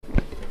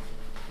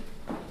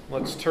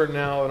Let's turn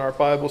now in our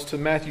Bibles to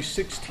Matthew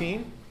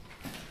 16.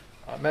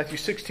 Matthew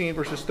 16,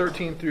 verses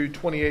 13 through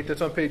 28. That's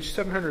on page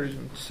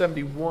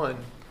 771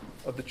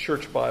 of the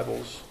church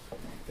Bibles.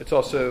 It's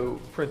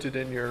also printed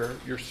in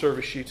your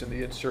service sheets in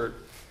the insert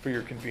for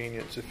your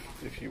convenience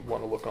if you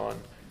want to look on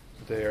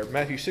there.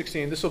 Matthew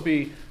 16. This will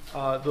be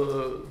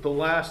the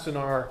last in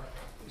our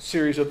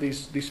series of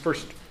these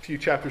first few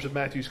chapters of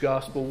Matthew's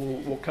Gospel.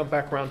 We'll come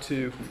back around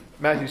to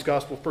Matthew's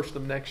Gospel first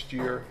of next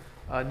year.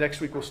 Next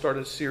week we'll start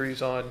a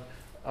series on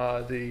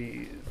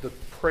the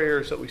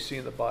prayers that we see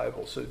in the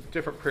Bible, so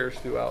different prayers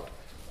throughout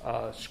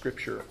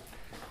Scripture.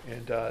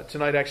 And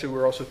tonight, actually,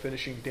 we're also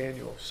finishing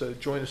Daniel, so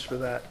join us for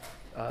that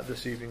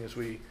this evening as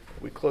we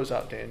close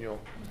out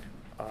Daniel.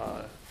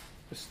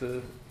 It's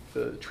the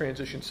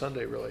transition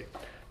Sunday, really.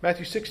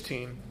 Matthew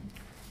 16,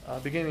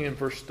 beginning in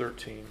verse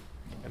 13,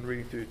 and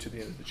reading through to the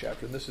end of the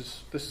chapter. And this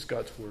is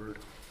God's Word.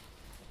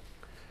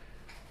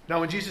 Now,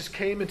 when Jesus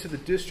came into the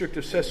district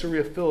of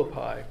Caesarea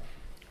Philippi,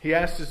 he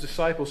asked his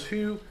disciples,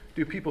 "Who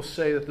do people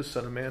say that the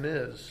Son of Man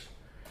is?"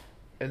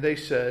 And they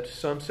said,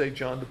 "Some say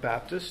John the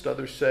Baptist,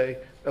 others say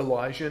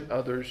Elijah, and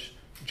others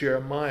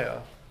Jeremiah,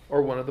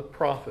 or one of the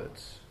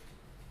prophets."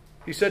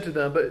 He said to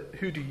them, "But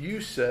who do you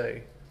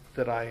say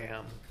that I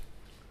am?"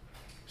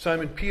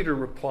 Simon Peter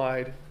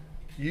replied,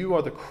 "You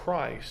are the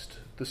Christ,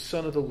 the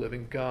Son of the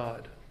living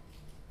God."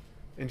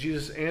 And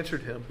Jesus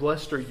answered him,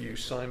 "Blessed are you,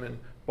 Simon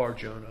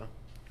Bar-Jonah,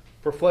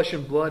 for flesh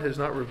and blood has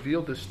not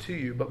revealed this to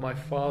you, but my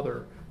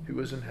Father who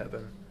is in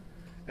heaven.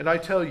 And I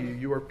tell you,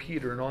 you are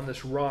Peter, and on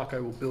this rock I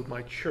will build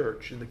my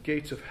church, and the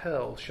gates of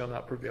hell shall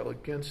not prevail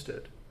against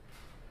it.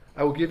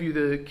 I will give you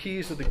the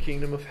keys of the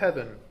kingdom of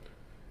heaven,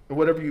 and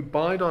whatever you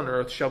bind on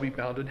earth shall be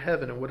bound in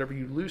heaven, and whatever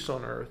you loose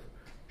on earth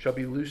shall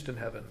be loosed in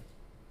heaven."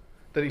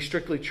 Then he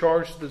strictly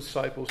charged the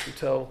disciples to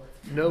tell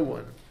no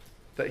one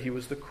that he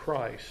was the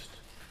Christ.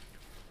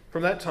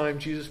 From that time,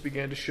 Jesus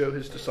began to show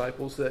his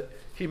disciples that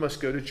he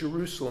must go to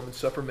Jerusalem and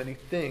suffer many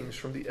things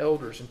from the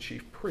elders and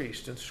chief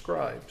priests and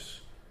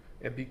scribes,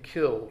 and be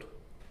killed,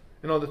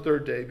 and on the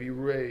third day be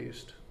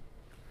raised.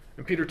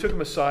 And Peter took him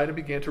aside and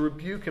began to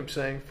rebuke him,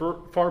 saying,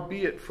 "Far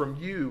be it from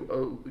you,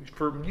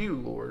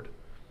 Lord.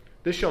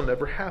 This shall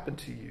never happen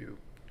to you."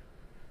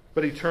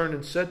 But he turned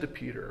and said to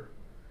Peter,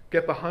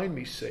 "Get behind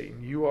me,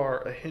 Satan. You are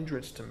a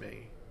hindrance to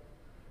me.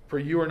 For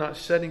you are not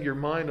setting your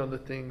mind on the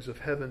things of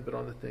heaven, but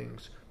on the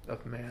things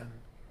of man."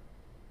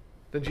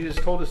 Then Jesus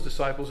told his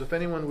disciples, "If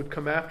anyone would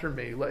come after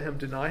me, let him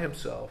deny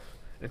himself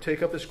and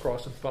take up his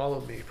cross and follow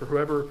me. For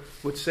whoever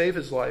would save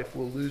his life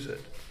will lose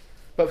it.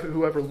 But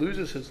whoever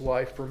loses his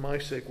life for my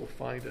sake will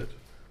find it.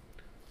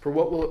 For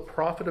what will it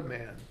profit a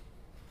man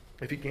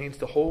if he gains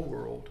the whole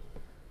world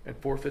and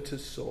forfeits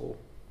his soul?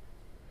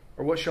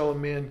 Or what shall a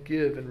man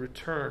give in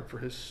return for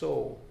his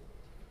soul?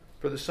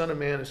 For the Son of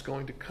Man is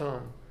going to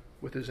come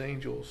with his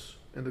angels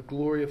in the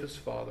glory of his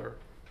Father,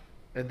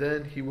 and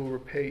then he will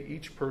repay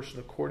each person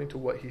according to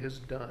what he has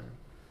done.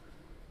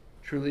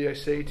 Truly I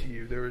say to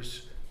you, there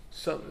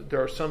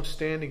are some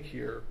standing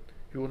here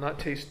who will not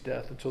taste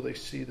death until they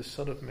see the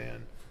Son of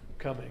Man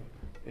coming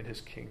in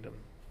his kingdom."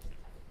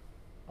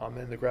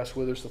 Amen. The grass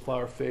withers, the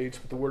flower fades,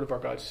 but the word of our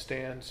God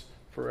stands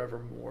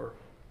forevermore.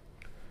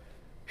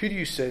 Who do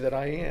you say that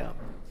I am?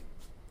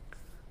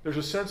 There's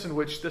a sense in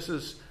which this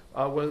is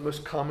one of the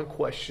most common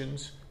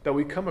questions that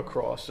we come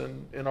across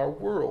in our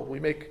world. We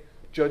make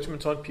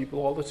judgments on people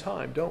all the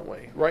time, don't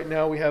we? Right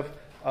now we have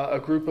a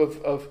group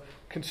of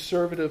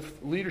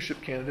conservative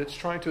leadership candidates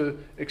trying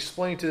to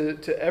explain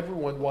to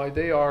everyone why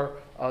they are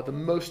the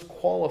most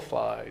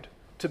qualified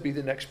to be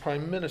the next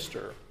prime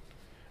minister.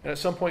 And at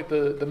some point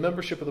the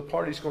membership of the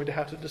party is going to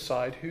have to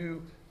decide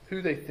who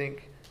they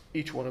think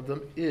each one of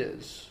them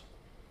is.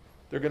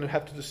 They're going to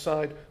have to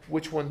decide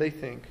which one they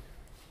think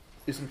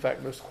is in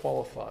fact most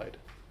qualified.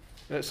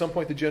 And at some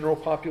point the general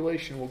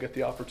population will get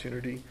the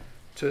opportunity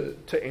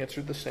to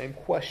answer the same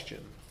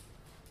question.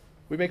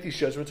 We make these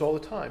judgments all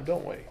the time,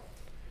 don't we?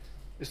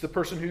 Is the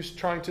person who's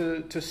trying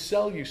to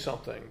sell you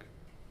something,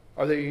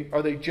 are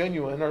they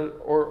genuine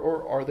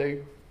or are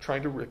they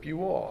trying to rip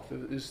you off?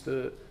 Is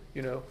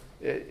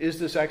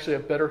this actually a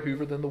better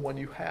Hoover than the one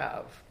you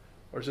have?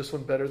 Or is this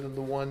one better than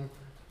the one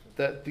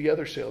that the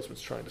other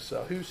salesman's trying to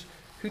sell?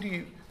 Who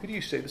do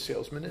you say the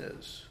salesman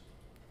is?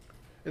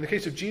 In the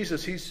case of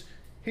Jesus, he's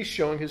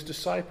showing his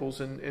disciples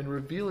and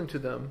revealing to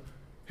them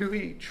who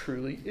he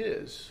truly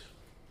is.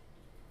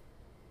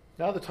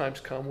 Now the time's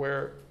come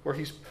where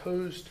he's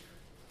posed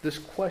this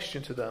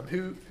question to them.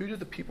 Who do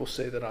the people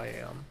say that I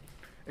am?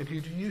 And who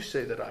do you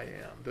say that I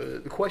am?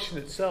 The question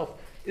itself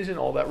isn't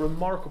all that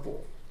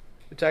remarkable.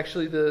 It's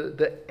actually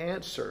the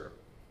answer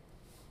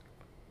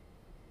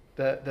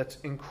that's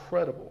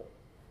incredible.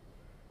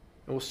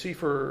 And we'll see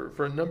for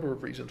a number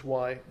of reasons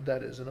why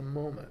that is in a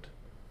moment.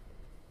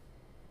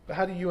 But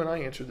how do you and I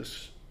answer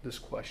this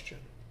question?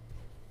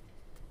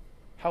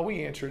 How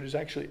we answer it is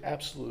actually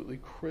absolutely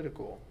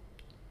critical.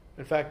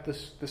 In fact,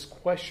 this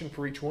question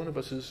for each one of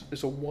us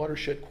is a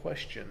watershed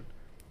question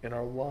in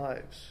our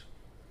lives.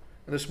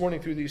 And this morning,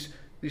 through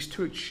these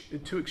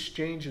two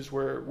exchanges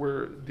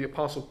where the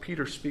Apostle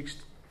Peter speaks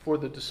for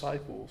the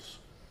disciples,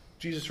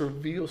 Jesus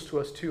reveals to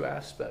us two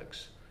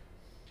aspects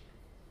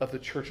of the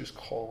church's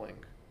calling,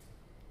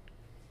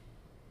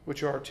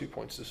 which are our 2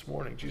 points this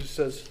morning. Jesus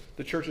says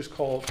the church is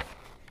called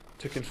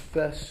to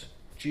confess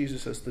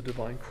Jesus as the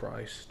divine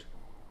Christ,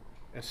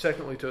 and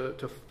secondly,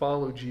 to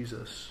follow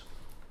Jesus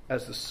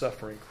as the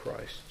suffering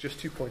Christ. Just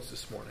 2 points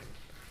this morning.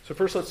 So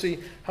first, let's see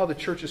how the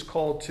church is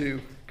called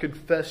to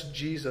confess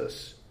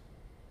Jesus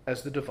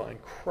as the divine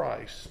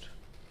Christ.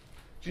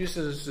 Jesus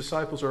and his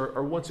disciples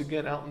are once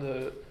again out in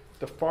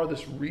the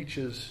farthest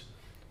reaches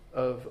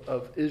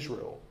of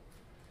Israel.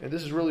 And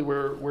this is really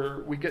where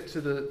we get to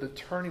the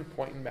turning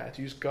point in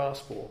Matthew's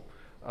gospel,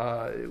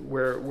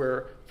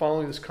 where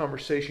following this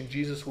conversation,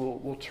 Jesus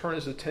will turn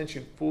his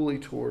attention fully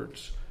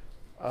towards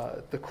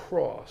the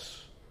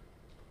cross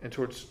and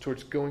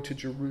towards going to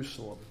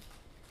Jerusalem.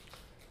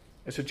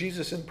 And so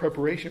Jesus, in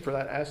preparation for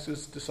that, asks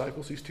his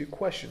disciples these two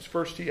questions.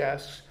 First, he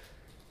asks,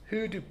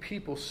 who do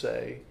people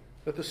say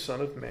that the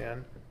Son of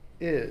Man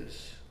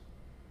is?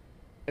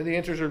 And the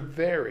answers are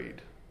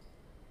varied.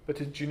 But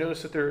did you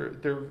notice that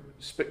they're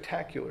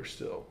spectacular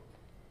still?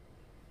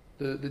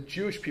 The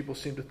Jewish people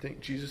seem to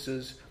think Jesus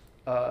is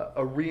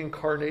a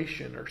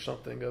reincarnation or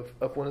something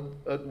of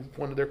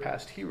one of their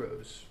past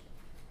heroes.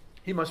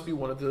 He must be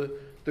one of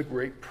the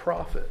great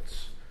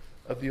prophets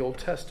of the Old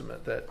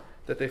Testament that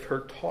they've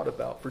heard taught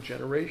about for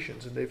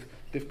generations and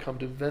they've come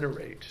to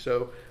venerate.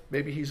 So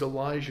maybe he's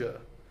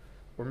Elijah,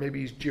 or maybe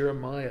he's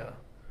Jeremiah,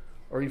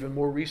 or even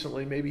more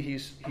recently, maybe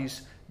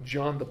he's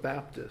John the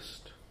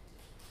Baptist,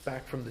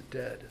 back from the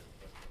dead.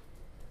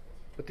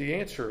 But the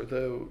answer,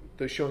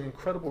 though showing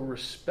incredible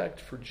respect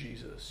for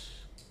Jesus,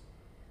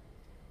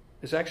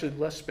 is actually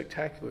less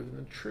spectacular than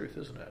the truth,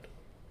 isn't it?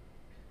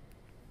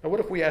 Now,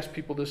 what if we ask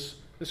people this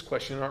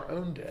question in our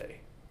own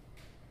day?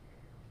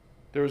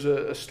 There was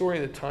a story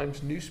in the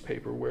Times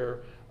newspaper where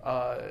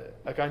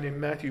a guy named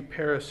Matthew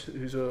Paris,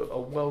 who's a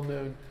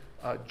well-known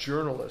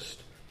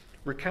journalist,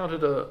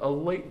 recounted a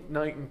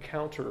late-night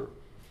encounter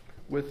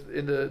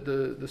in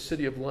the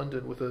city of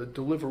London with a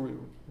delivery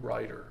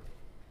rider.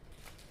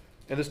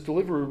 And this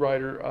delivery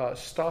rider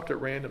stopped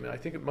at random, and I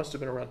think it must have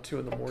been around 2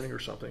 a.m. or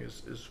something,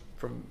 is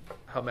from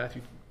how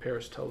Matthew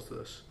Paris tells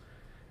this.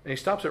 And he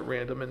stops at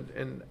random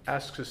and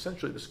asks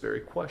essentially this very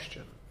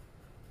question: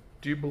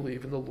 do you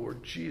believe in the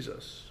Lord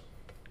Jesus?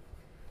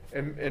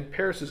 And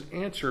Paris's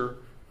answer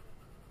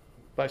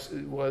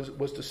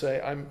was to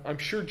say, I'm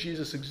sure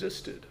Jesus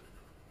existed,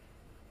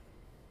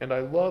 and I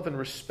love and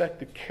respect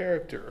the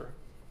character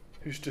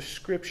whose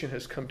description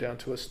has come down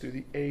to us through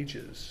the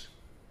ages,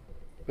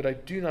 but I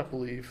do not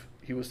believe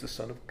he was the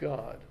Son of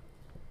God,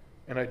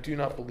 and I do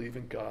not believe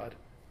in God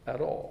at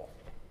all.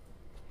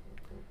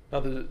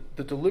 Now,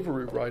 the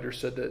delivery rider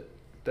said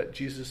that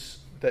Jesus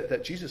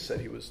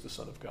said he was the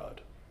Son of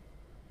God,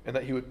 and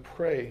that he would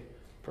pray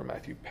for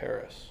Matthew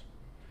Paris.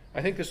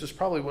 I think this is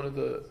probably one of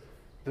the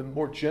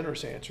more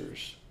generous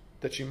answers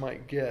that you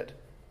might get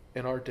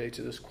in our day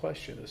to this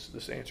question,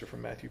 this answer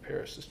from Matthew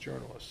Paris, this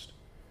journalist.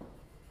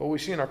 What we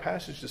see in our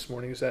passage this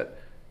morning is that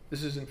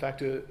this is in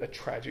fact a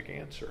tragic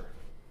answer.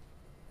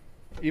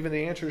 Even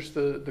the answers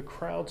the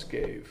crowds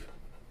gave,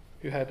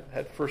 who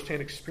had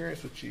firsthand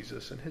experience with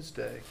Jesus in his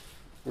day,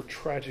 were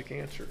tragic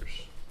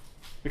answers,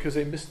 because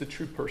they missed the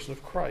true person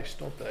of Christ,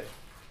 don't they?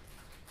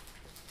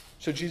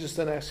 So Jesus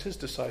then asks his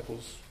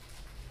disciples,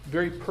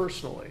 very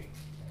personally,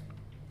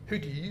 who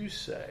do you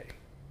say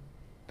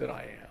that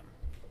I am?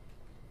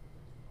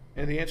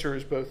 And the answer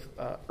is both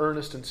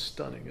earnest and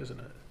stunning, isn't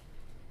it?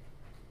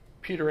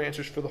 Peter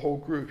answers for the whole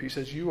group. He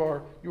says, you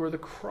are the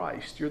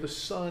Christ. You're the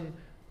Son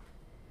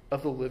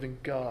of the living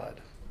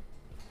God.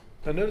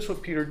 Now notice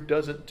what Peter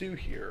doesn't do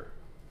here.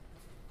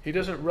 He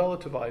doesn't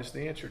relativize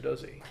the answer,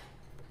 does he?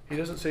 He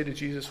doesn't say to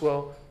Jesus,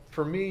 well,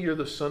 for me, you're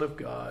the Son of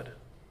God,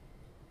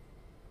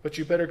 but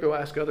you better go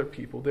ask other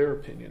people their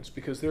opinions,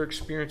 because their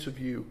experience of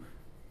you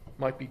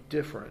might be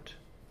different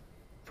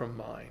from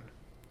mine.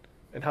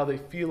 And how they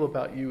feel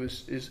about you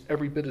is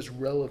every bit as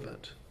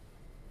relevant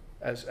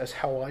as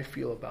how I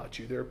feel about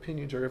you. Their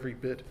opinions are every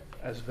bit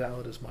as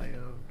valid as my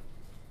own.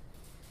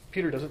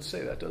 Peter doesn't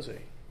say that, does he?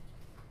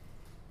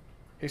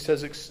 He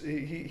says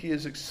he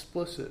is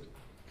explicit,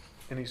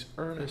 and he's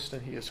earnest,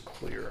 and he is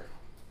clear.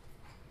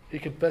 He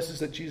confesses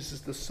that Jesus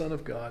is the Son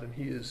of God, and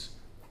he is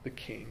the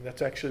King.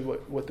 That's actually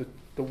what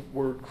the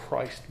word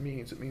Christ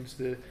means. It means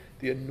the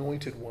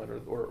anointed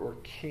one, or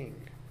king.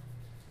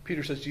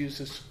 Peter says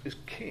Jesus is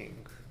king.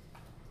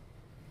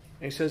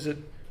 And he says it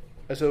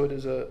as though it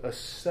is a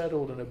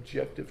settled and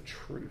objective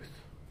truth.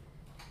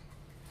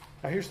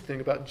 Now here's the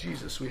thing about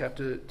Jesus. We have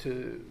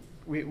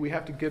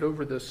to get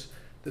over this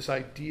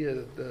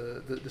idea,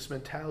 this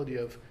mentality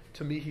of,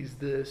 to me he's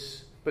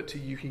this, but to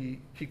you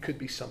he could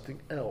be something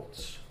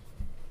else.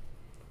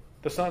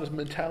 That's not a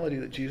mentality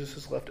that Jesus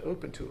has left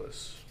open to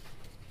us.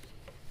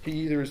 He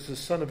either is the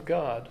Son of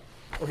God,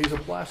 or he's a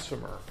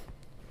blasphemer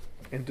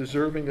and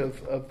deserving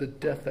of the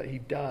death that he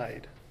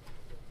died,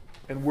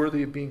 and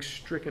worthy of being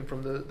stricken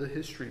from the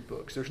history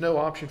books. There's no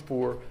option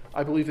for,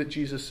 I believe that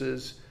Jesus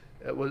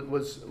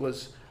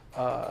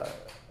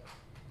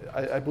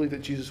I believe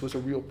that Jesus was a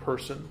real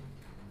person,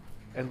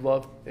 and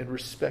love and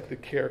respect the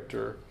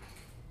character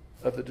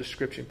of the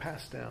description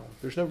passed down.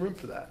 There's no room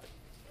for that.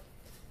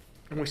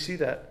 And we see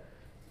that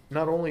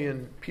not only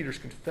in Peter's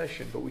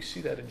confession, but we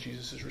see that in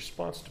Jesus'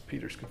 response to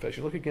Peter's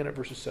confession. Look again at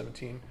verses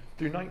 17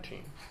 through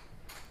 19.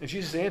 And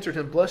Jesus answered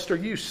him, "Blessed are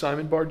you,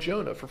 Simon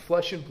Bar-Jonah, for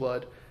flesh and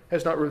blood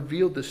has not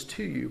revealed this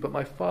to you, but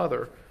my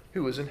Father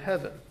who is in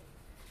heaven.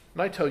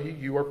 And I tell you,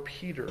 you are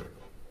Peter,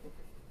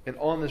 and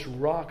on this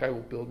rock I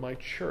will build my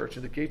church,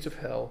 and the gates of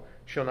hell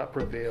shall not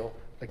prevail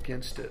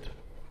against it.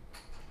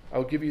 I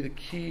will give you the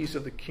keys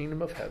of the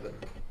kingdom of heaven,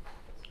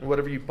 and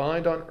whatever you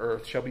bind on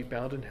earth shall be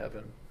bound in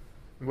heaven,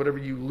 and whatever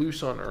you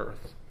loose on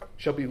earth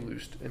shall be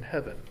loosed in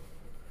heaven."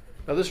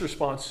 Now this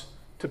response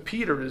to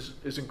Peter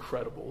is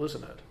incredible,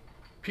 isn't it?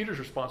 Peter's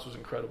response was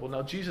incredible.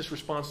 Now Jesus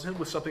responds to him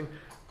with something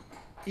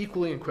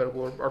equally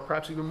incredible, or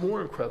perhaps even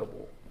more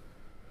incredible.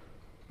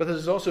 But this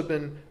has also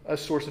been a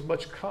source of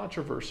much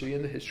controversy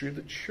in the history of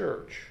the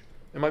church.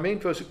 And my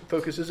main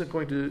focus isn't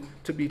going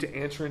to be to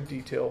answer in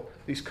detail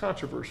these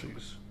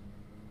controversies.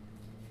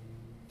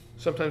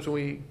 Sometimes when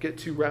we get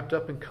too wrapped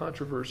up in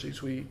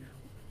controversies,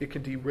 it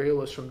can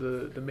derail us from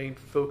the main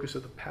focus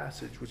of the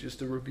passage, which is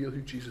to reveal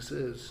who Jesus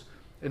is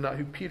and not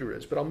who Peter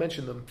is. But I'll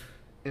mention them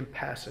in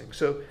passing.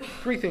 So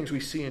 3 things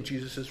we see in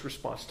Jesus'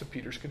 response to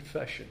Peter's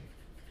confession.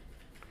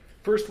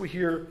 First, we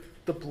hear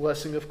the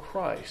blessing of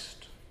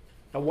Christ.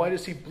 Now, why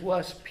does he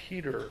bless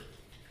Peter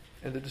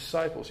and the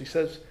disciples? He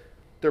says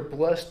they're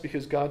blessed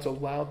because God's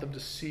allowed them to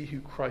see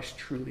who Christ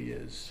truly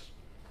is.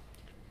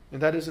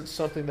 And that isn't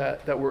something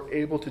that we're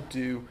able to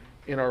do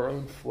in our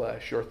own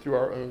flesh or through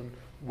our own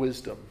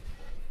wisdom.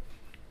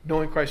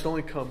 Knowing Christ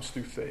only comes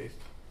through faith.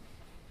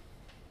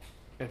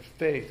 And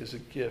faith is a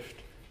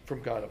gift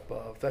from God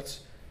above.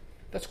 That's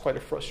quite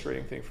a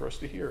frustrating thing for us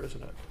to hear,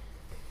 isn't it?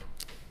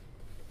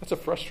 That's a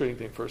frustrating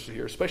thing for us to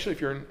hear, especially if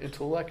you're an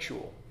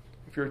intellectual.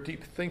 If you're a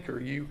deep thinker,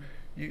 you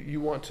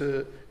want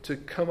to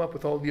come up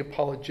with all the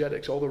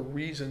apologetics, all the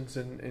reasons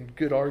and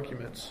good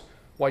arguments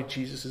why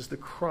Jesus is the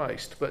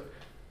Christ. But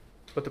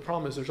the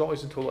problem is there's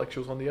always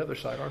intellectuals on the other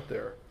side, aren't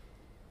there?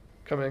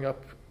 Coming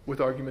up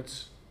with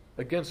arguments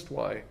against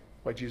why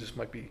Jesus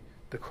might be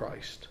the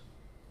Christ.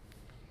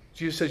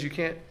 Jesus says you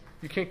can't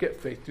get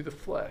faith through the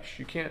flesh.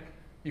 You can't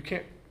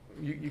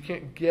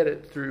get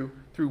it through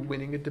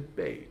winning a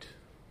debate.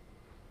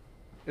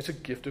 It's a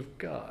gift of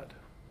God.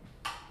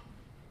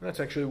 And that's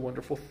actually a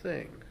wonderful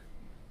thing.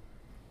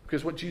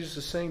 Because what Jesus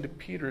is saying to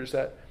Peter is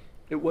that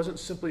it wasn't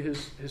simply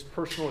his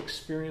personal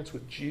experience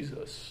with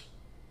Jesus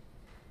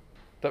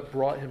that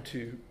brought him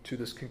to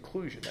this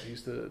conclusion that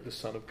he's the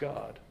Son of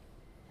God.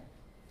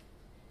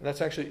 And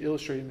that's actually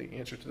illustrating the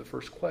answer to the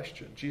first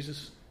question.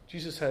 Jesus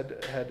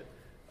had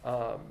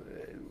the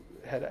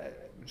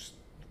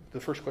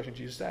first question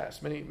Jesus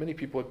asked. Many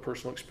people had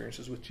personal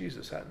experiences with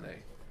Jesus, hadn't they?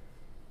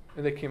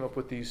 And they came up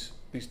with these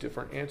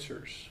different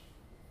answers.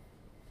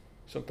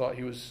 Some thought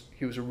he was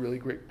a really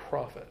great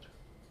prophet.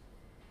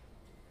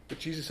 But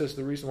Jesus says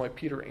the reason why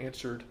Peter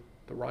answered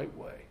the right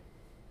way,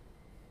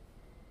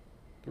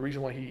 the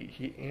reason why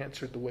he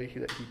answered the way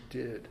that he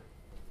did,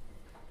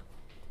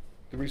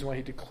 the reason why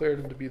he declared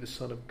him to be the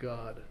Son of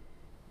God,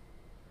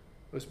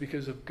 was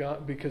because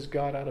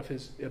God out of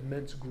his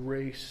immense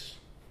grace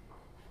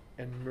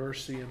and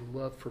mercy and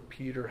love for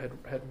Peter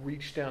had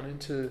reached down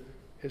into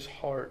his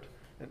heart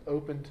and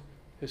opened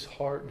his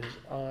heart and his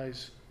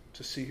eyes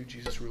to see who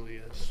Jesus really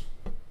is.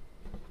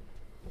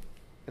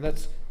 And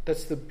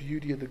that's the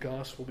beauty of the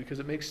gospel, because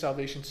it makes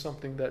salvation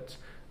something that's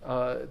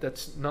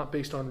not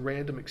based on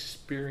random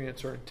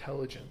experience or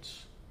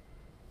intelligence,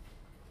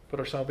 but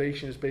our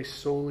salvation is based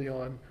solely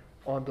on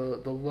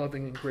the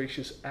loving and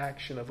gracious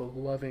action of a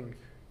loving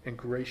and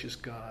gracious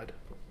God,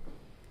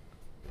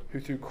 who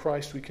through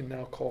Christ we can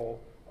now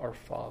call our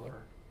Father.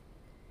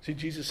 See,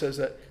 Jesus says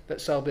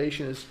that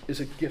salvation is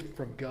a gift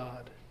from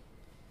God.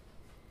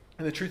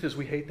 And the truth is,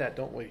 we hate that,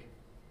 don't we?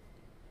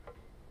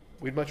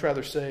 We'd much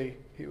rather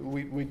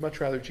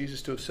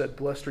Jesus to have said,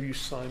 "Blessed are you,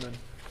 Simon,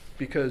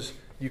 because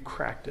you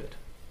cracked it.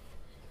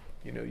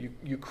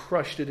 You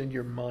crushed it in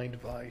your mind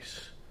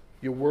vice.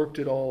 You worked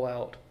it all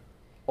out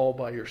all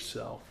by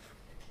yourself."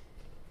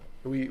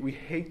 We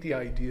hate the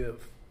idea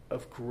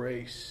of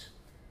grace.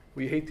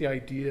 We hate the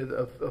idea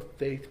of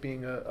faith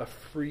being a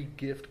free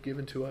gift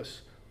given to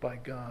us by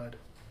God,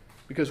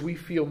 because we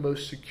feel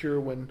most secure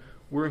when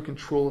we're in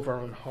control of our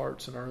own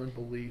hearts and our own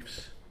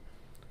beliefs.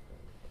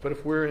 But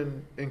if we're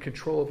in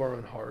control of our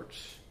own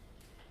hearts,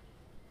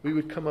 we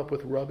would come up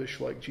with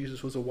rubbish like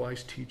Jesus was a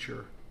wise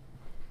teacher,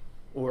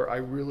 or I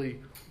really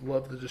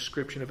love the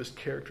description of his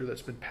character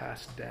that's been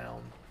passed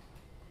down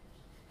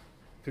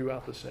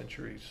throughout the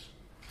centuries.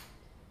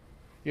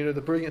 The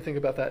brilliant thing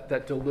about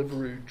that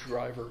Deliveroo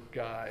driver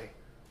guy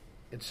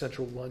in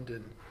central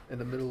London in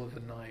the middle of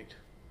the night,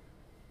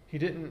 he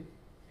didn't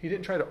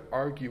try to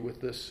argue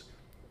with this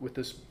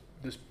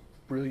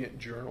brilliant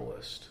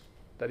journalist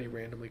that he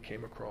randomly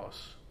came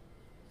across.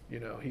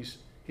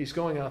 He's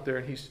going out there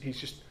and he's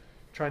just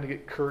trying to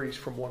get curries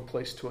from one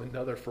place to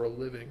another for a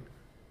living,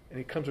 and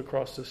he comes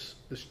across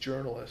this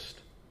journalist,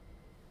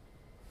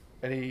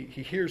 and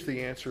he hears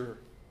the answer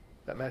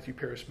that Matthew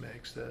Paris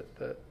makes,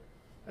 that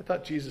I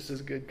thought Jesus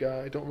is a good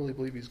guy. I don't really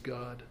believe he's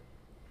God.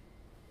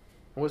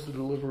 And what does the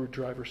delivery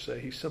driver say?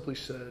 He simply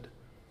said,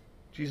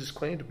 Jesus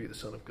claimed to be the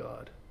Son of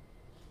God,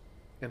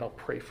 and I'll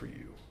pray for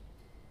you.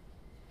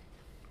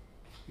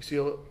 You see,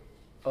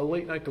 a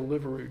late-night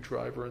delivery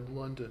driver in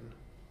London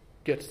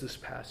gets this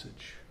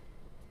passage.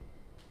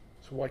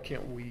 So why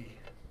can't we?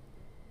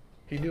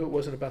 He knew it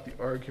wasn't about the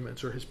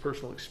arguments or his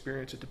personal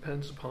experience. It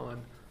depends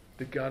upon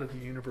the God of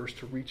the universe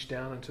to reach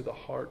down into the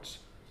hearts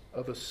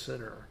of a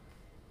sinner,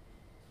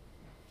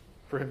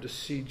 for him to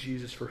see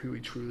Jesus for who he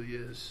truly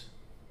is.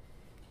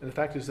 And the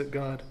fact is that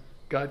God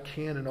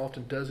can and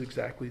often does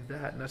exactly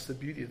that. And that's the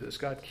beauty of this.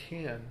 God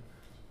can,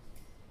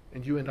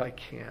 and you and I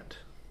can't.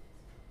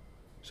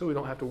 So we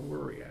don't have to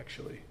worry,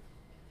 actually.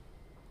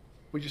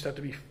 We just have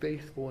to be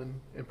faithful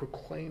in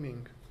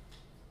proclaiming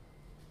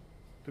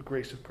the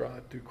grace of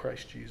God through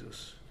Christ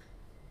Jesus.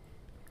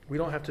 We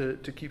don't have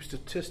to keep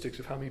statistics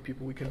of how many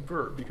people we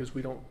convert, because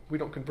we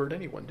don't convert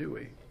anyone, do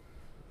we?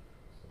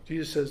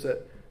 Jesus says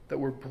that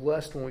we're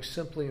blessed when we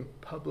simply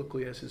and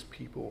publicly as his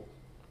people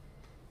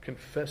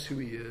confess who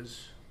he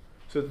is,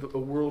 so that a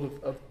world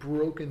of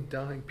broken,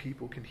 dying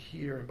people can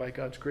hear and by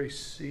God's grace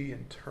see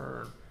and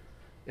turn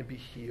and be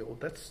healed.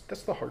 That's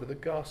the heart of the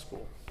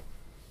gospel.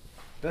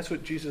 That's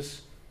what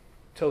Jesus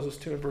tells us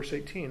too in verse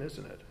 18,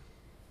 isn't it?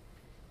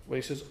 When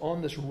he says,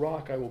 on this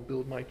rock I will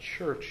build my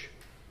church,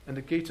 and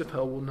the gates of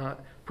hell will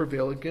not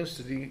prevail against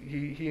it.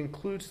 He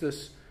includes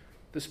this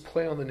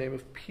play on the name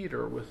of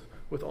Peter with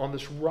on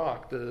this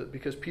rock,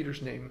 because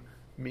Peter's name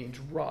means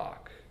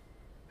rock.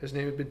 His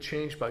name had been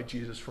changed by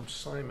Jesus from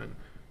Simon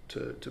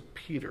to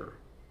Peter,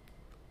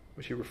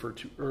 which he referred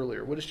to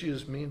earlier. What does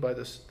Jesus mean by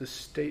this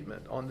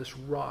statement? On this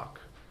rock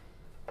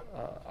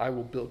I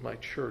will build my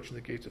church, and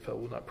the gates of hell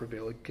will not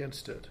prevail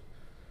against it.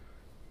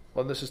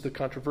 Well, and this is the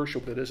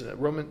controversial bit, isn't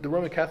it? The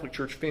Roman Catholic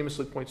Church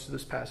famously points to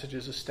this passage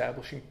as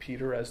establishing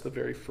Peter as the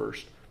very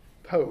first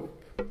pope,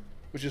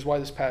 which is why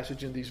this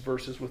passage and these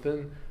verses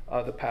within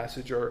the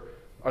passage are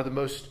the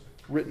most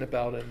written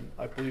about in,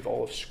 I believe,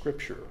 all of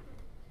Scripture.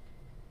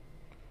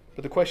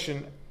 But the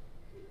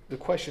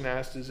question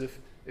asked is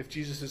if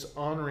Jesus is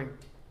honoring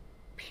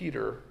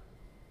Peter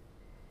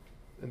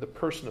in the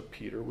person of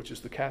Peter, which is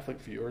the Catholic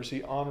view, or is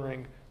he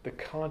honoring the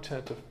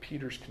content of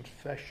Peter's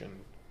confession,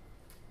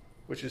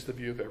 which is the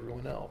view of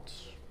everyone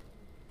else?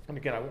 And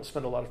again, I won't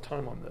spend a lot of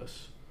time on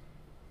this,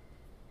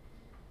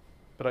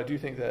 but I do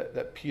think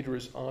that Peter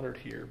is honored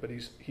here, but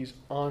he's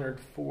honored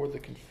for the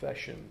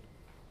confession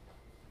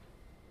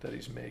that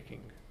he's making.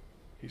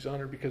 He's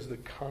honored because of the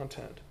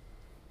content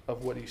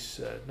of what he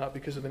said, not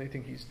because of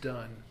anything he's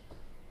done,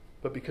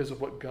 but because of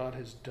what God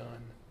has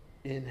done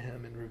in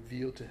him and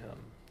revealed to him.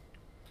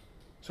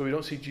 So we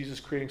don't see Jesus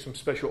creating some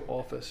special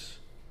office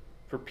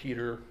for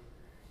Peter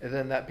and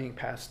then that being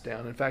passed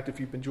down. In fact, if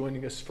you've been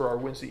joining us for our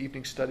Wednesday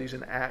evening studies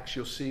in Acts,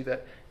 you'll see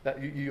that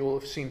you'll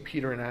have seen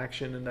Peter in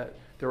action, and that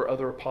there were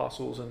other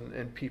apostles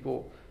and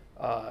people,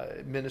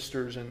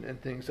 ministers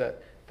and things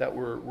that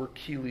were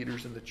key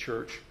leaders in the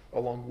church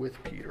along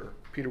with Peter.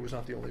 Peter was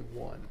not the only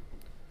one.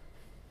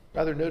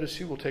 Rather, notice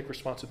who will take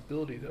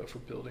responsibility, though, for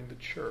building the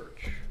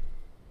church.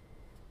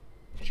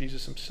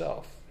 Jesus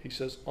himself. He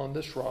says, on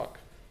this rock,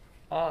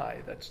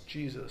 that's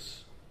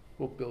Jesus,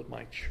 will build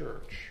my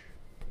church.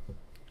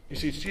 You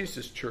see, it's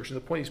Jesus' church, and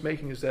the point he's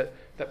making is that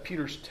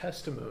Peter's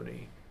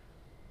testimony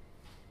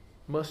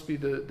must be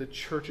the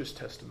church's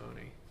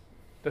testimony.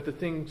 That the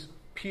things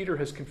Peter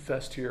has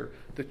confessed here,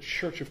 the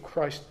church of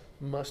Christ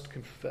must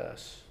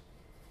confess.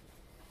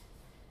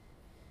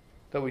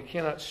 That we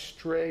cannot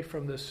stray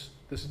from this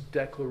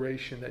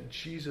declaration that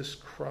Jesus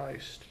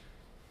Christ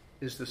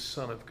is the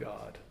Son of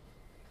God.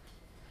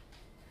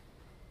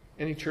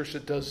 Any church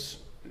that does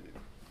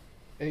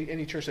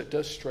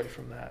stray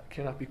from that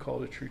cannot be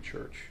called a true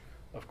church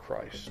of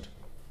Christ.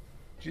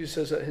 Jesus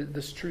says that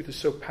this truth is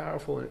so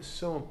powerful and it's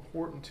so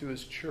important to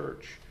his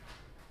church.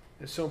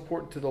 It's so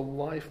important to the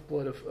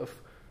lifeblood of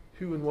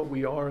who and what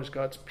we are as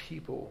God's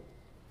people,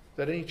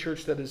 that any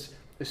church that is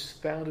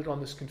founded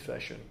on this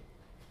confession,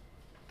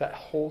 that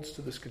holds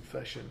to this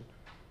confession,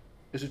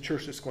 is a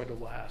church that's going to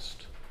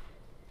last.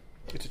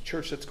 It's a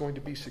church that's going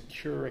to be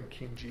secure in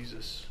King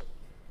Jesus.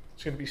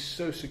 It's going to be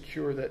so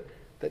secure that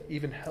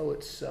even hell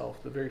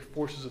itself, the very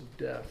forces of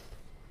death,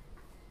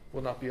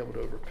 will not be able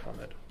to overcome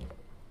it.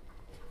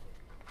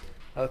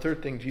 The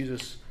third thing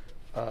Jesus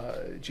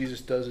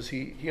does is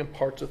he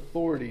imparts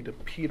authority to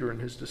Peter and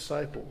his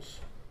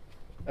disciples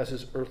as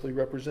his earthly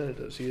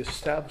representatives. He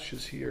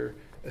establishes here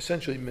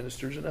essentially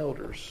ministers and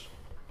elders.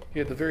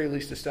 He at the very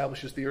least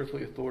establishes the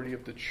earthly authority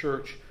of the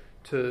church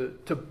to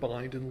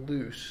bind and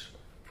loose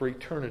for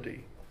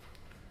eternity.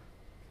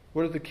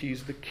 What are the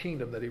keys of the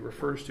kingdom that he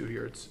refers to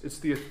here? It's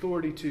the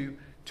authority to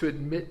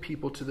admit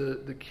people to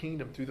the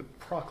kingdom through the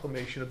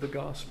proclamation of the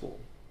gospel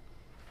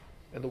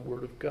and the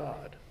word of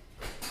God.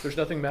 There's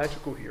nothing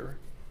magical here.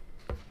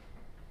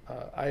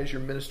 I, as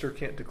your minister,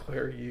 can't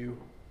declare you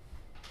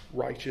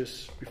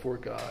righteous before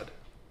God.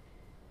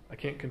 I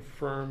can't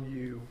confirm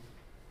you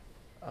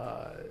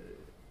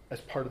as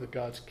part of the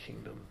God's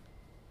kingdom.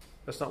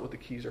 That's not what the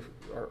keys are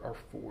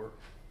for.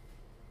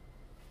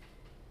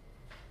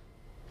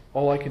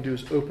 All I can do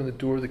is open the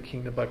door of the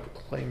kingdom by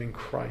proclaiming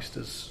Christ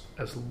as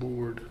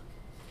Lord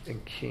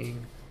and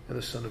King and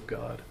the Son of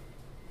God.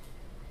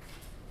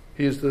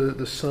 He is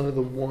the Son of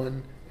the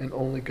one and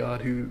only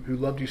God who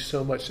loved you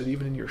so much that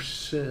even in your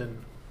sin,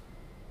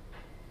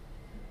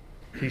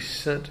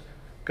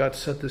 God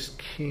sent this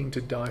King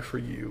to die for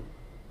you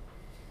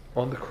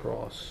on the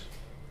cross.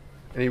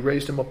 And he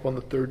raised him up on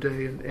the third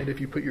day. And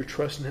if you put your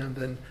trust in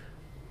him,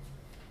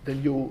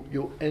 then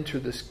you'll enter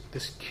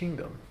this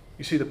kingdom.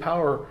 You see, the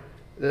power,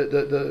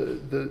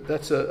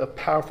 that's a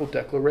powerful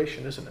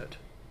declaration, isn't it?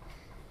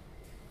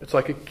 It's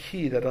like a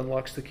key that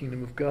unlocks the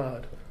kingdom of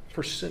God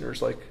for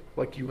sinners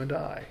like you and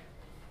I.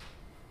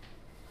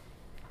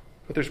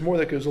 But there's more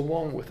that goes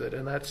along with it,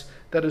 and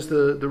that is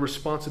the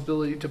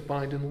responsibility to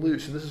bind and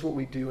loose. And this is what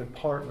we do in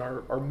part in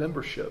our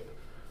membership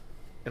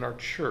in our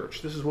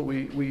church. This is what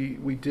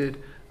we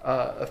did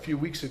a few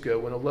weeks ago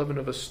when 11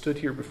 of us stood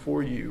here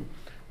before you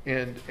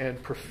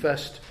and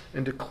professed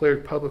and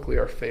declared publicly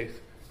our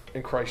faith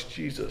in Christ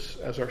Jesus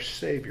as our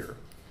Savior.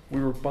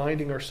 We were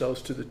binding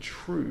ourselves to the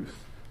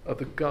truth of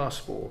the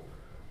gospel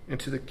and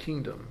to the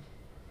kingdom.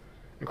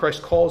 And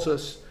Christ calls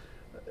us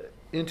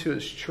into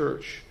his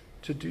church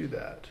to do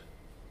that.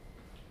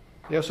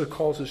 He also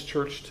calls his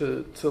church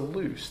to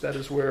loose. That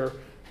is where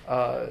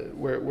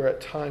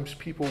at times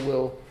people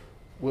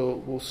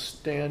will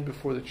stand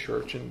before the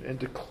church and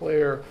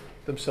declare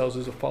themselves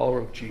as a follower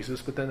of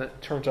Jesus, but then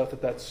it turns out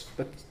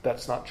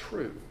that's not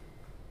true.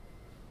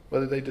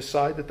 Whether they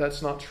decide that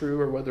that's not true,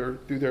 or whether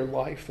through their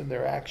life and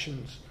their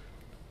actions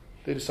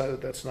they decide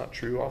that that's not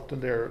true, often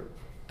they're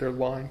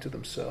lying to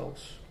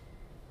themselves.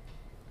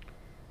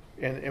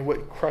 And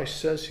what Christ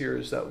says here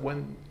is that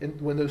when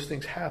those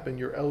things happen,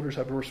 your elders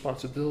have a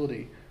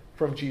responsibility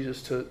from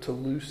Jesus to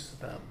loose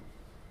them.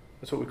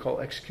 That's what we call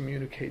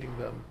excommunicating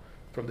them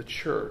from the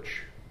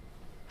church.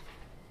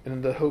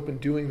 And the hope in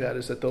doing that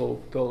is that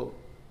they'll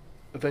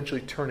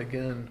eventually turn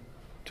again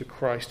to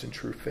Christ in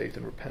true faith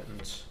and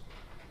repentance.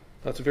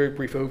 That's a very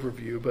brief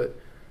overview, but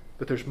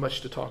there's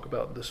much to talk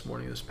about this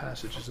morning in this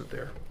passage, isn't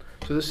there?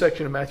 So this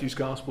section of Matthew's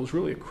Gospel is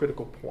really a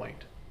critical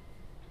point.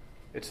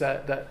 It's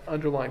that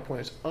underlying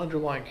point. It's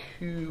underlying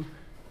who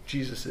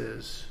Jesus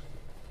is,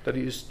 that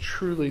he is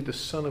truly the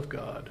Son of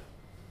God,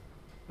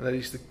 and that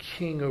he's the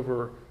King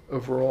over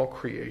all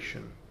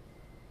creation.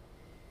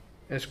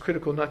 And it's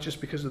critical not just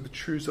because of the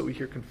truths that we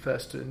hear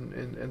confessed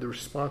and the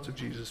response of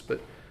Jesus,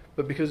 but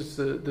because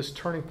it's this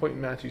turning point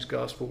in Matthew's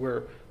Gospel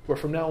where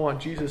from now on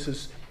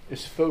Jesus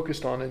is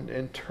focused on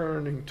and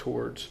turning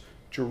towards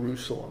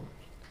Jerusalem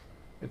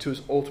and to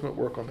his ultimate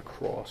work on the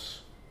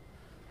cross.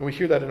 And we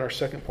hear that in our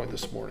second point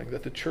this morning,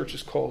 that the church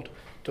is called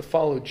to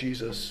follow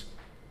Jesus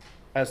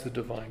as the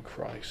divine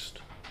Christ.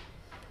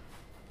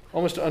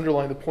 Almost to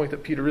underline the point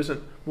that Peter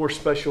isn't more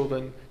special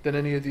than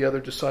any of the other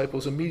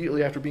disciples,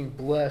 immediately after being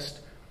blessed,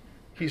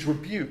 he's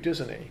rebuked,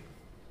 isn't he?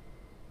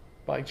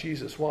 By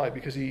Jesus. Why?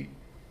 Because he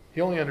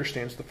only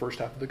understands the first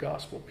half of the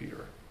gospel,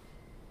 Peter.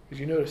 Did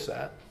you notice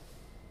that?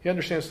 He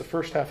understands the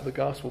first half of the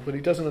gospel, but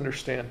he doesn't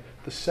understand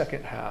the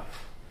second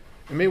half.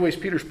 In many ways,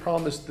 Peter's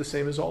problem is the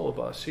same as all of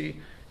us.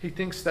 He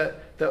thinks that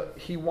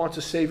he wants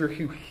a Savior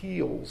who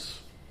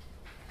heals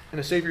and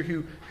a Savior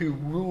who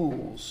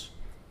rules.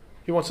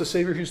 He wants a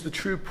Savior who's the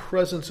true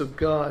presence of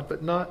God,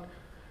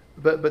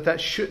 but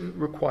that shouldn't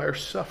require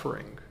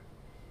suffering.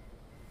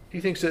 He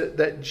thinks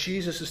that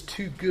Jesus is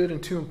too good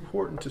and too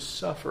important to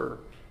suffer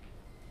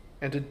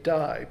and to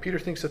die. Peter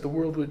thinks that the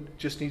world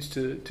just needs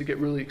to get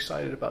really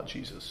excited about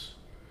Jesus.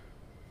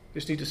 They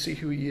just need to see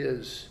who he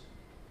is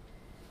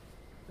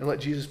and let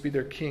Jesus be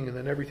their king, and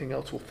then everything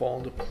else will fall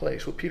into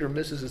place. What Peter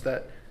misses is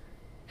that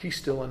he's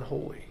still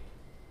unholy,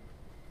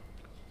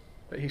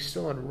 that he's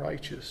still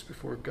unrighteous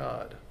before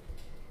God,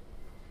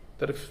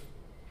 that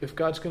if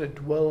God's going to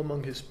dwell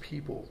among his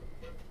people,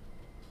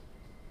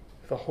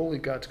 if the holy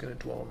God's going to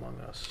dwell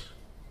among us,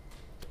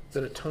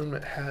 that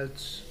atonement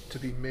has to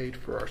be made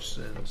for our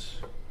sins.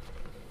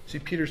 See,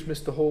 Peter's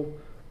missed the whole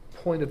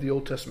point of the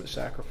Old Testament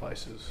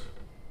sacrifices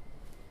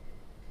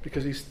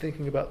because he's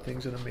thinking about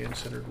things in a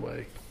man-centered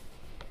way.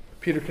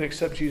 Peter can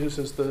accept Jesus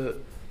as the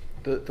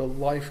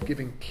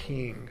life-giving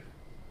king,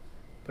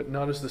 but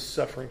not as the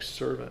suffering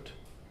servant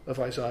of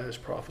Isaiah's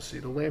prophecy,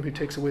 the Lamb who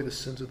takes away the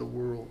sins of the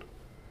world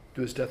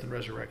through his death and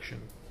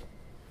resurrection.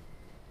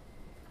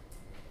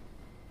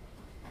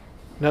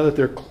 Now that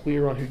they're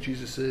clear on who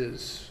Jesus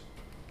is,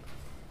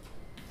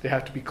 they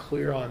have to be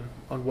clear on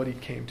what he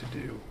came to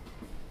do.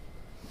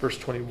 Verse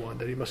 21,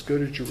 that he must go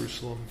to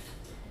Jerusalem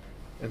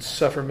and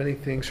suffer many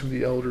things from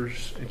the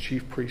elders and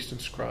chief priests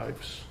and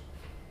scribes,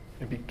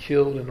 and be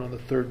killed, and on the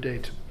third day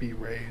to be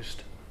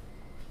raised.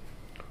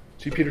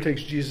 See, Peter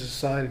takes Jesus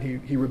aside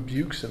and he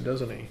rebukes him,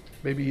 doesn't he?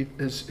 Maybe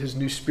his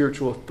new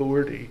spiritual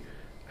authority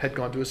had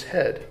gone to his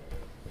head.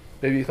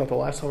 Maybe he thought, the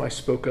last time I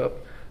spoke up,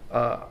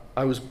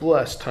 I was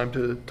blessed. Time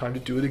to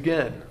do it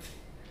again.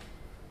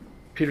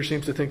 Peter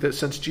seems to think that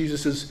since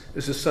Jesus is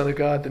the Son of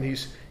God, then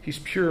he's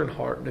pure in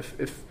heart. And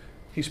if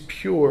he's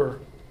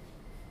pure,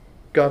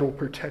 God will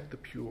protect the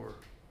pure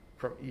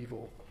from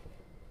evil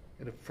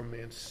and from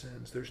man's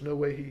sins. There's no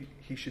way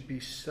he should be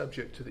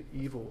subject to the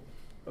evil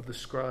of the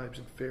scribes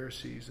and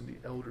Pharisees and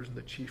the elders and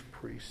the chief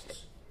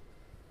priests.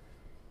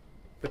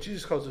 But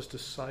Jesus calls us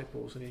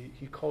disciples, and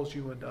he calls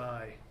you and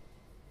I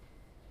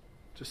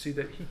to see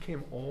that he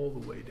came all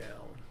the way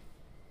down.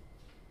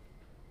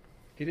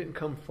 He didn't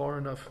come far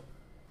enough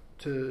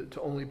to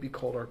only be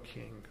called our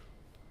king.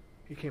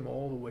 He came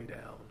all the way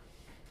down.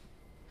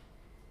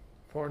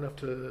 Far enough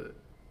to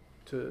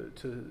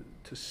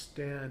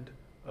stand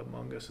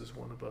among us as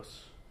one of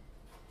us.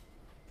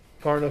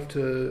 Far enough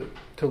to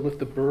lift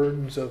the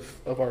burdens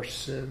of our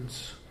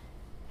sins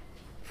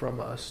from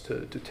us,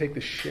 to take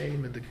the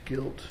shame and the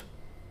guilt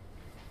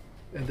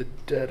and the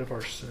debt of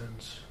our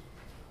sins,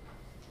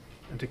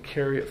 and to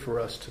carry it for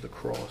us to the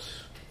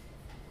cross,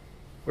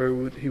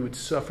 where he would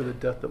suffer the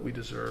death that we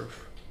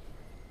deserve.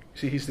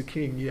 See, he's the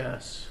king,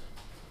 yes,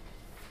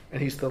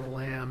 and he's the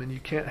lamb, and you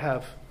can't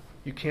have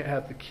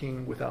the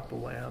king without the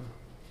lamb,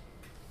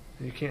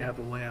 and you can't have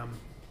the lamb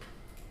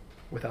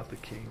without the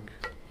king.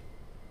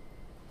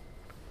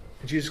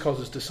 And Jesus calls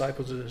his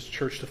disciples in his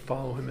church to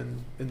follow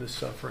him in the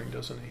suffering,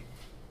 doesn't he?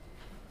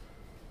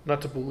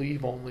 Not to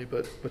believe only,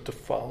 but to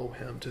follow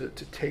him, to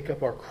take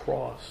up our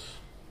cross,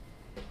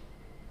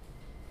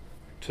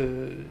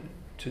 to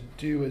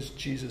do as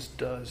Jesus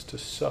does, to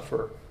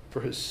suffer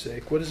for his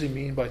sake. What does he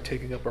mean by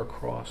taking up our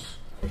cross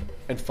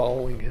and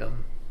following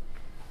him?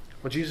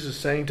 Well, Jesus is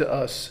saying to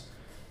us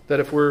that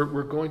if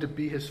we're going to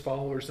be his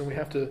followers, then we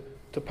have to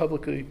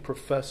publicly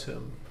profess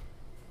him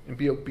and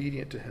be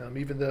obedient to him,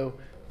 even though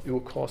it will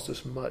cost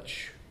us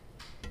much,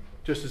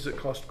 just as it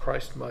cost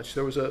Christ much.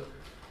 There was a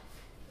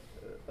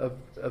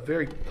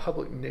very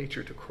public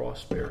nature to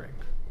cross-bearing,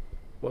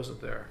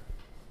 wasn't there?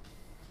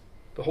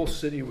 The whole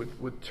city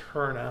would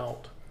turn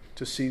out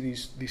to see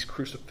these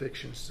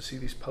crucifixions, to see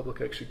these public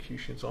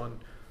executions on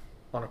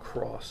a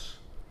cross.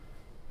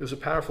 It was a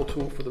powerful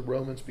tool for the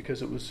Romans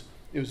because it was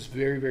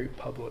very, very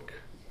public.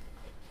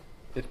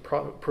 It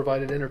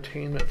provided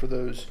entertainment for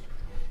those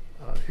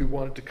who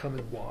wanted to come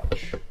and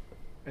watch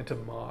and to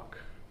mock.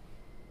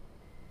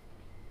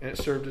 And it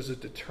served as a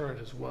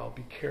deterrent as well.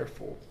 Be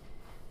careful,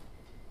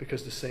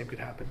 because the same could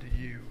happen to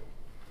you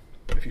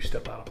if you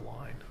step out of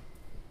line.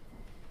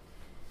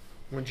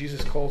 When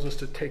Jesus calls us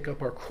to take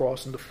up our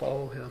cross and to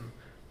follow him,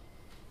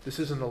 this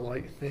isn't a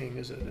light thing,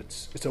 is it?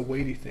 It's a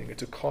weighty thing.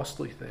 It's a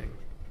costly thing.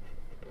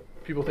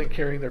 People think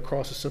carrying their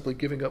cross is simply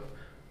giving up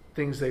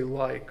things they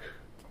like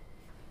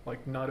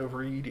not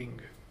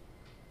overeating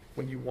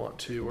when you want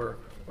to,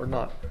 or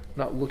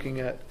not looking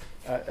at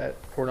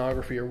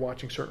pornography or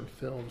watching certain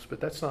films.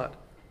 But that's not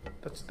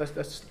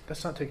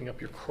taking up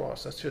your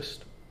cross. That's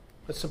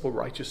simple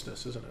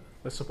righteousness, isn't it?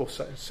 That's simple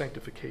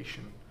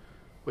sanctification.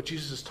 What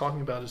Jesus is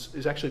talking about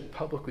is actually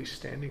publicly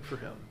standing for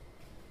him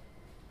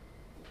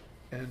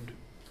and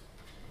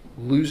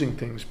losing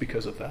things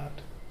because of that.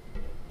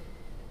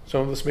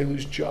 Some of us may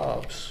lose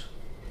jobs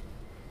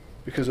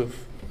because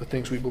of the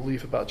things we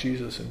believe about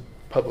Jesus and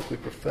publicly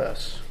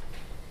profess.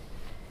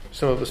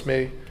 Some of us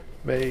may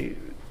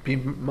be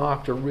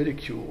mocked or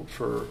ridiculed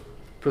for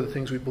the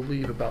things we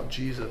believe about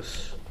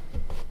Jesus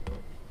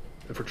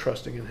and for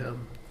trusting in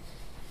him.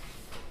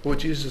 What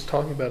Jesus is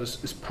talking about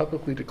is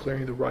publicly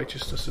declaring the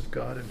righteousness of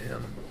God in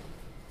him,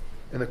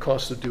 and the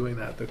cost of doing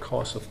that, the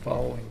cost of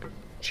following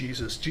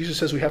Jesus. Jesus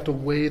says we have to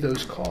weigh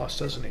those costs,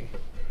 doesn't he?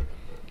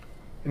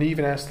 And he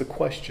even asks the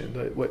question,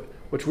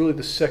 what's really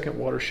the second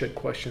watershed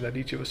question that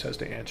each of us has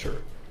to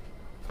answer.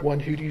 One,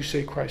 who do you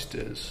say Christ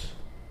is?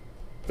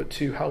 But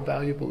two, how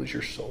valuable is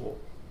your soul?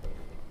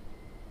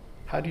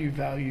 How do you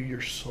value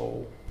your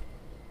soul?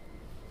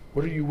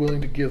 What are you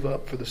willing to give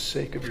up for the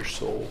sake of your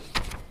soul?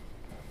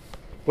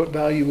 What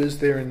value is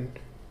there in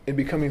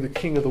becoming the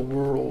king of the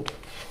world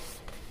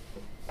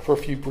for a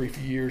few brief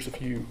years if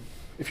you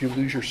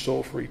lose your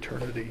soul for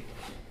eternity?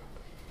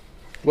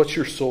 What's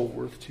your soul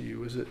worth to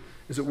you? Is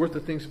it worth the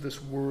things of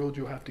this world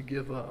you'll have to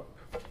give up?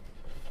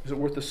 Is it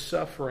worth the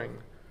suffering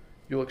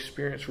you'll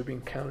experience for being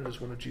counted as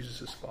one of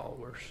Jesus'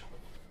 followers?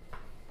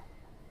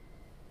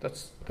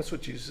 That's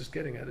what Jesus is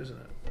getting at, isn't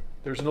it?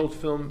 There's an old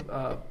film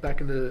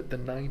back in the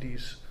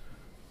 90s.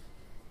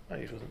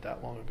 90s wasn't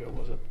that long ago,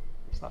 was it?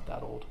 It's not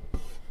that old.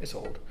 It's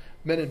old.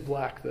 Men in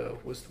Black, though,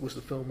 was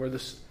the film where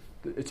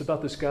it's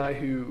about this guy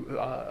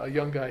a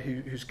young guy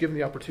who's given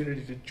the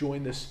opportunity to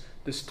join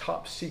this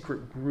top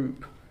secret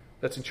group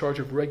that's in charge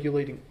of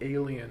regulating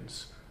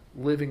aliens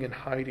living and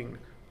hiding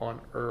on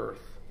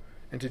Earth.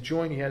 And to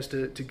join, he has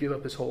to give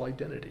up his whole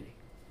identity.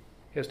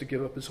 He has to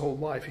give up his whole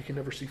life. He can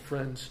never see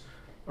friends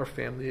or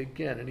family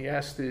again. And he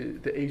asks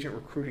the agent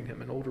recruiting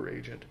him, an older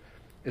agent,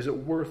 is it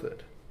worth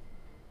it?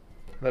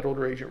 And that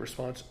older agent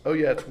responds, oh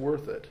yeah, it's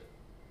worth it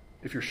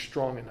if you're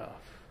strong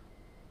enough.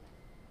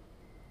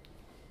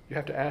 You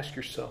have to ask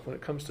yourself, when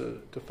it comes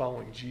to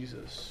following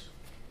Jesus,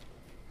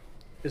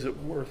 is it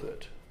worth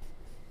it?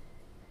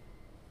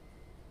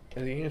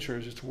 And the answer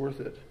is it's worth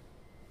it,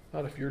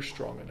 not if you're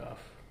strong enough,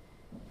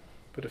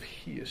 but if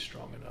he is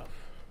strong enough.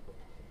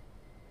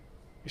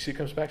 You see, it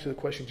comes back to the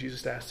question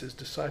Jesus asked his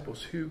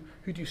disciples, who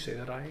do you say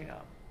that I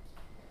am?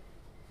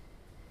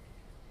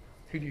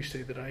 Who do you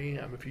say that I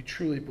am? If you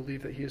truly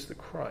believe that he is the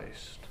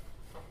Christ,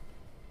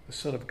 the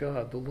Son of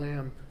God, the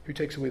Lamb who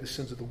takes away the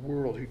sins of the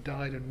world, who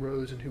died and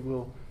rose and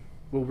who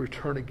will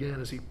return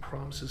again as he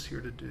promises here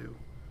to do,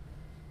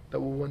 that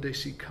will one day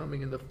see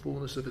coming in the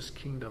fullness of his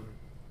kingdom.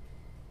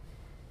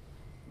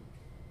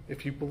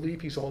 If you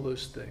believe he's all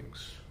those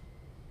things,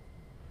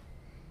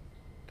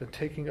 then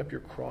taking up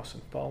your cross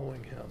and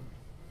following him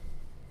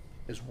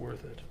is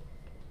worth it.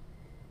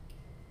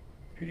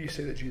 Who do you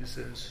say that Jesus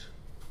is?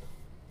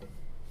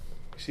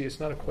 You see, it's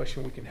not a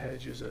question we can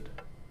hedge, is it?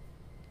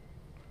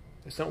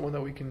 It's not one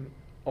that we can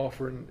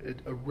offer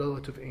a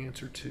relative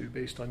answer to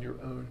based on your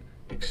own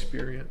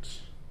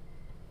experience.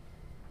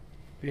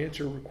 The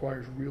answer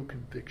requires real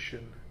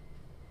conviction,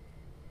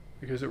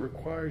 because it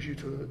requires you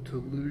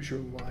to lose your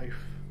life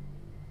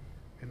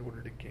in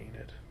order to gain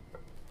it.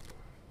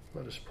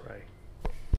 Let us pray.